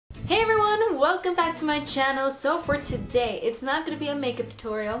welcome back to my channel. So for today, it's not going to be a makeup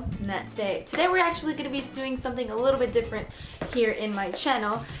tutorial, not today. Today we're actually going to be doing something a little bit different here in my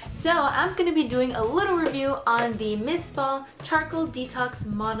channel. So I'm going to be doing a little review on the Miss Ball Charcoal Detox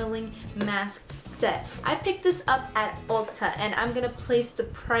Modeling Mask set. I picked this up at ULTA and I'm going to place the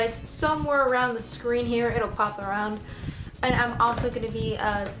price somewhere around the screen here. It'll pop around. And I'm also going to be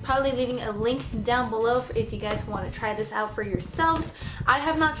probably leaving a link down below if you guys want to try this out for yourselves. I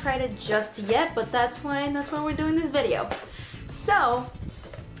have not tried it just yet, but that's why we're doing this video. So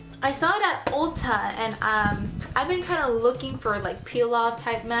I saw it at ULTA and I've been kind of looking for like peel off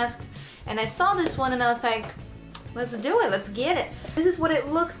type masks, and I saw this one and I was like, let's do it, let's get it. This is what it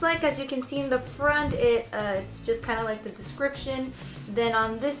looks like. As you can see in the front, it's just kind of like the description. Then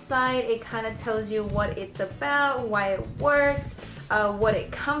on this side, it kind of tells you what it's about, why it works, what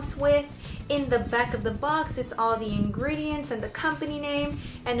it comes with. In the back of the box, it's all the ingredients and the company name.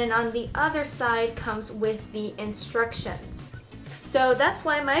 And then on the other side comes with the instructions. So that's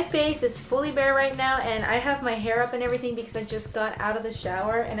why my face is fully bare right now, and I have my hair up and everything because I just got out of the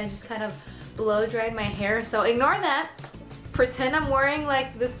shower and I just kind of blow dried my hair. So ignore that. Pretend I'm wearing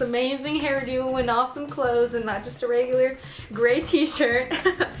like this amazing hairdo and awesome clothes and not just a regular gray t-shirt.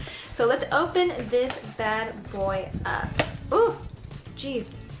 So let's open this bad boy up. Ooh,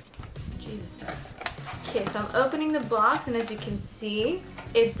 jeez, Jesus. Okay, so I'm opening the box, and as you can see,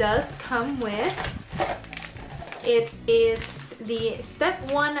 it does come with, it is the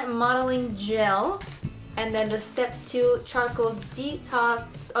step 1 modeling gel, and then the step 2 charcoal detox,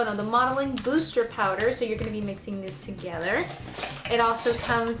 the modeling booster powder. So you're going to be mixing this together. It also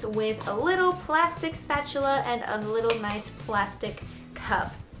comes with a little plastic spatula and a little nice plastic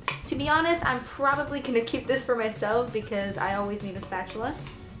cup. To be honest, I'm probably going to keep this for myself because I always need a spatula.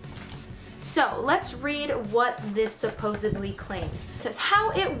 So let's read what this supposedly claims. It says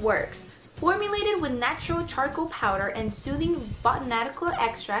how it works. Formulated with natural charcoal powder and soothing botanical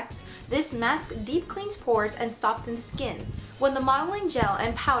extracts, this mask deep cleans pores and softens skin. When the modeling gel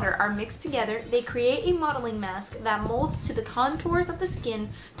and powder are mixed together, they create a modeling mask that molds to the contours of the skin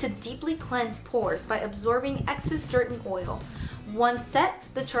to deeply cleanse pores by absorbing excess dirt and oil. Once set,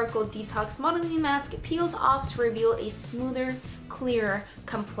 the charcoal detox modeling mask peels off to reveal a smoother, clearer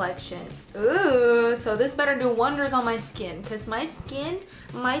complexion. Ooh, so this better do wonders on my skin, because my skin,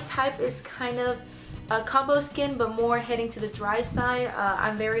 my type is kind of a combo skin, but more heading to the dry side.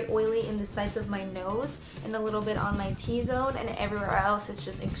 I'm very oily in the sides of my nose and a little bit on my T-zone, and everywhere else is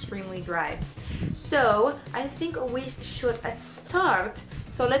just extremely dry. So I think we should start.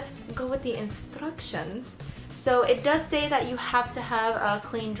 So let's go with the instructions. So it does say that you have to have a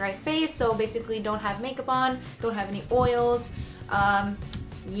clean, dry face. So basically don't have makeup on, don't have any oils.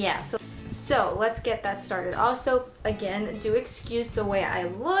 Yeah, so let's get that started. Also, again, do excuse the way I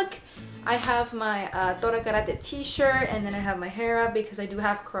look. I have my Tora Karate t-shirt, and then I have my hair up because I do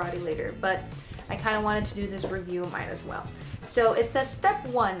have karate later, but I kind of wanted to do this review, might as well. So it says step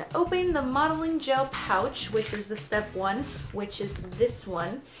 1, open the modeling gel pouch, which is the step 1, which is this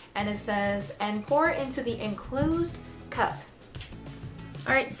one. And it says, and pour into the enclosed cup.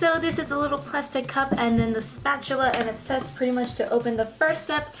 Alright, so this is a little plastic cup and then the spatula, and it says pretty much to open the first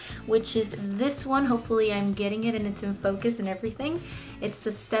step, which is this one. Hopefully I'm getting it and it's in focus and everything. It's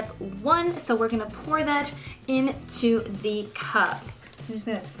the step 1, so we're going to pour that into the cup. So I'm just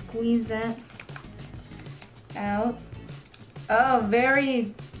going to squeeze that out. Oh,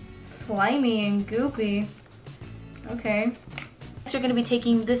 very slimy and goopy. Okay. So we're going to be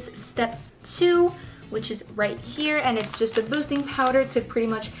taking this step 2, which is right here, and it's just a boosting powder to pretty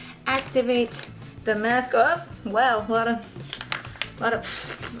much activate the mask. Oh, wow, a lot of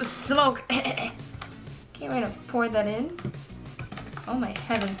smoke. Okay, we're gonna pour that in. Oh my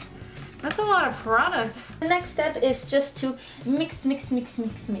heavens, that's a lot of product. The next step is just to mix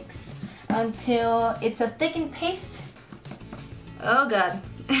until it's a thickened paste. Oh god,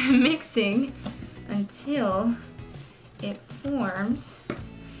 mixing until it forms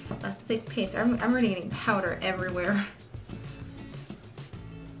a thick paste. I'm already getting powder everywhere.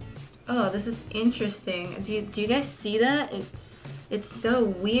 Oh, this is interesting. Do you guys see that? It's so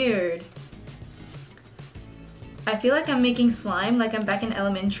weird. I feel like I'm making slime, like I'm back in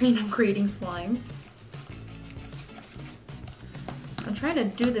elementary and I'm creating slime. I'm trying to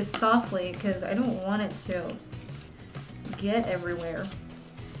do this softly because I don't want it to get everywhere.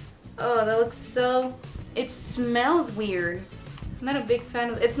 Oh, that looks so... It smells weird. I'm not a big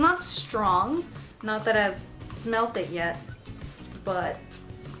fan of it. It's not strong. Not that I've smelt it yet, but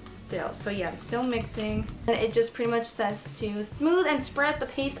still. So yeah, I'm still mixing. And it just pretty much says to smooth and spread the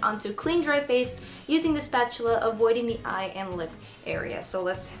paste onto clean, dry face using the spatula, avoiding the eye and lip area. So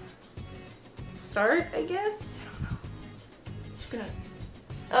let's start, I guess. Just gonna,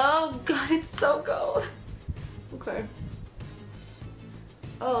 oh god, it's so cold. Okay.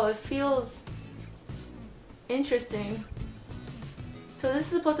 Oh, it feels interesting. So this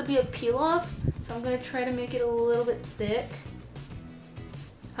is supposed to be a peel off, so I'm gonna try to make it a little bit thick.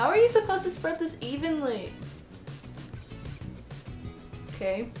 How are you supposed to spread this evenly?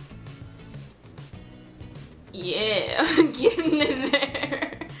 Okay. Yeah, getting in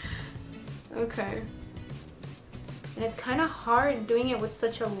there. Okay. And it's kind of hard doing it with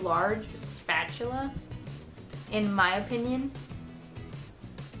such a large spatula, in my opinion.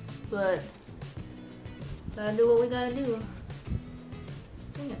 But gotta do what we gotta do.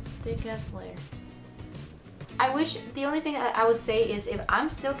 Just doing a thick ass layer. I wish, the only thing I would say is if I'm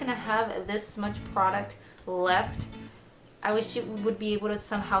still gonna have this much product left, I wish you would be able to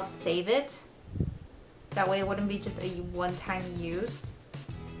somehow save it. That way it wouldn't be just a one-time use.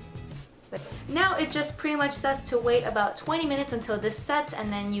 But now it just pretty much says to wait about 20 minutes until this sets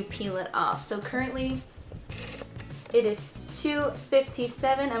and then you peel it off. So currently it is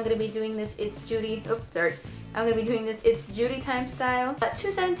 2:57. I'm gonna be doing this It's Judy. Oh, sorry. I'm gonna be doing this It's Judy time style. At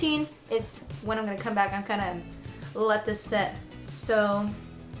 2:17, it's when I'm gonna come back. I'm gonna let this set. So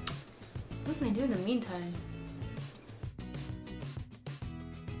what can I do in the meantime?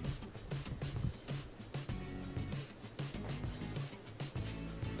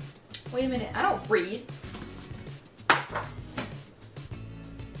 Wait a minute, I don't read.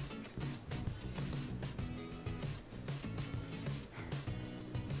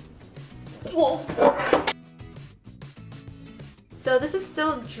 Whoa. So this is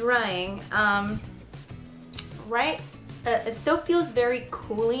still drying, right? It still feels very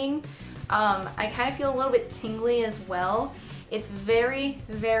cooling. I kind of feel a little bit tingly as well. It's very,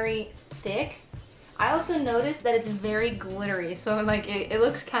 very thick. I also noticed that it's very glittery, so like it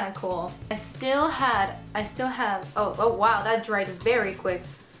looks kind of cool. I still have, oh wow, that dried very quick.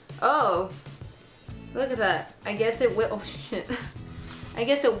 Oh, look at that. I guess it will, oh shit. I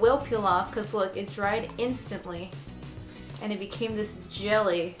guess it will peel off because look, it dried instantly and it became this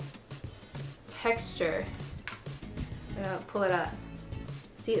jelly texture. I'm gonna pull it out.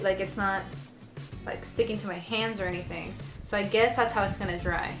 See, like it's not like sticking to my hands or anything. So I guess that's how it's gonna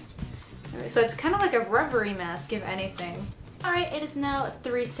dry. So it's kind of like a rubbery mask, if anything. Alright, it is now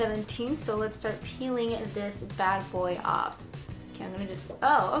 3:17, so let's start peeling this bad boy off. Okay, I'm gonna just,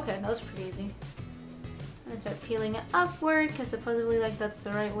 oh, okay, that was pretty easy. I'm gonna start peeling it upward, because supposedly like that's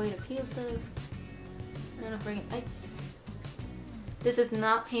the right way to peel stuff. I'm gonna bring it, this is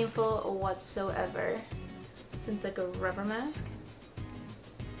not painful whatsoever. Since like a rubber mask.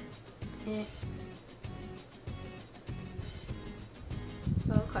 Okay.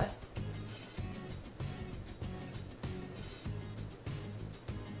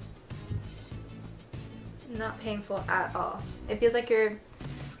 Not painful at all. It feels like you're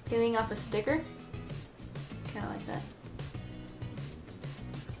peeling off a sticker. Kind of like that.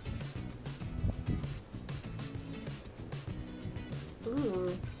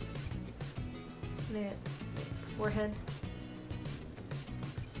 Ooh. The forehead.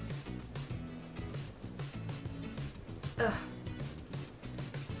 Ugh.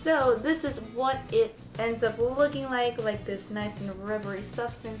 So this is what it ends up looking like this nice and rubbery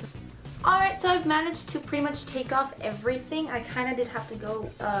substance. Alright, so I've managed to pretty much take off everything. I kind of did have to go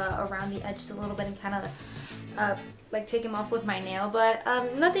around the edges a little bit and kind of like take them off with my nail, but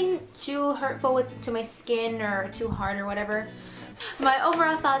nothing too hurtful to my skin or too hard or whatever. My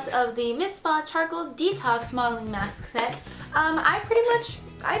overall thoughts of the Miss Spa Charcoal Detox Modeling Mask Set.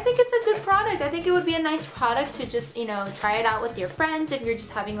 I think it's a good product. I think it would be a nice product to just, you know, try it out with your friends if you're just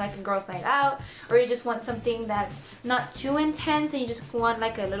having like a girls' night out, or you just want something that's not too intense and you just want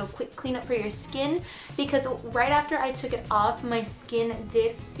like a little quick cleanup for your skin. Because right after I took it off, my skin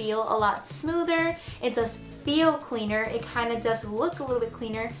did feel a lot smoother. It does feel cleaner. It kind of does look a little bit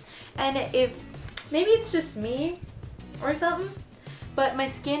cleaner. And if maybe it's just me or something, but my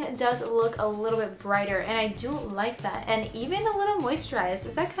skin does look a little bit brighter and I do like that, and even a little moisturized.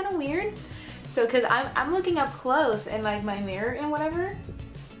 Is that kind of weird? So because I'm looking up close in like my mirror and whatever,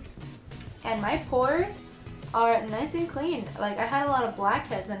 and my pores are nice and clean. Like I had a lot of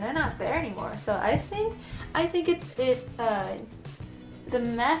blackheads and they're not there anymore. So I think the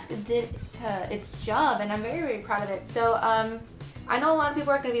mask did its job, and I'm very, very proud of it. So I know a lot of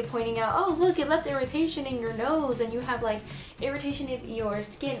people are going to be pointing out, oh look, it left irritation in your nose and you have like irritation in your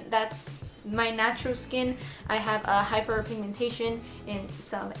skin. That's my natural skin. I have a hyperpigmentation in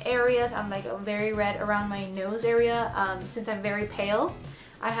some areas. I'm like very red around my nose area since I'm very pale.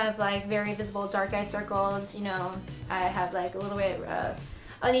 I have like very visible dark eye circles, you know. I have like a little bit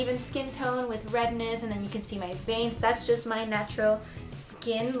uneven skin tone with redness, and then you can see my veins. That's just my natural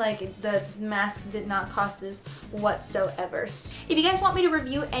skin. Like, the mask did not cause this whatsoever. If you guys want me to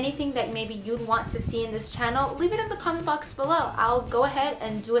review anything that maybe you'd want to see in this channel, leave it in the comment box below. I'll go ahead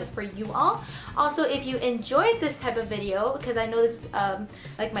and do it for you all. Also, if you enjoyed this type of video, because I know this is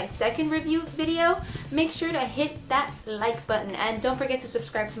like my second review video, make sure to hit that like button, and don't forget to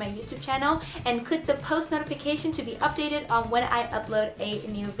subscribe to my YouTube channel and click the post notification to be updated on when I upload a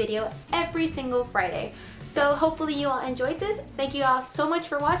new video every single Friday. So hopefully you all enjoyed this. Thank you all so much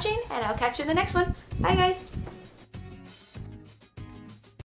for watching, and I'll catch you in the next one. Bye guys!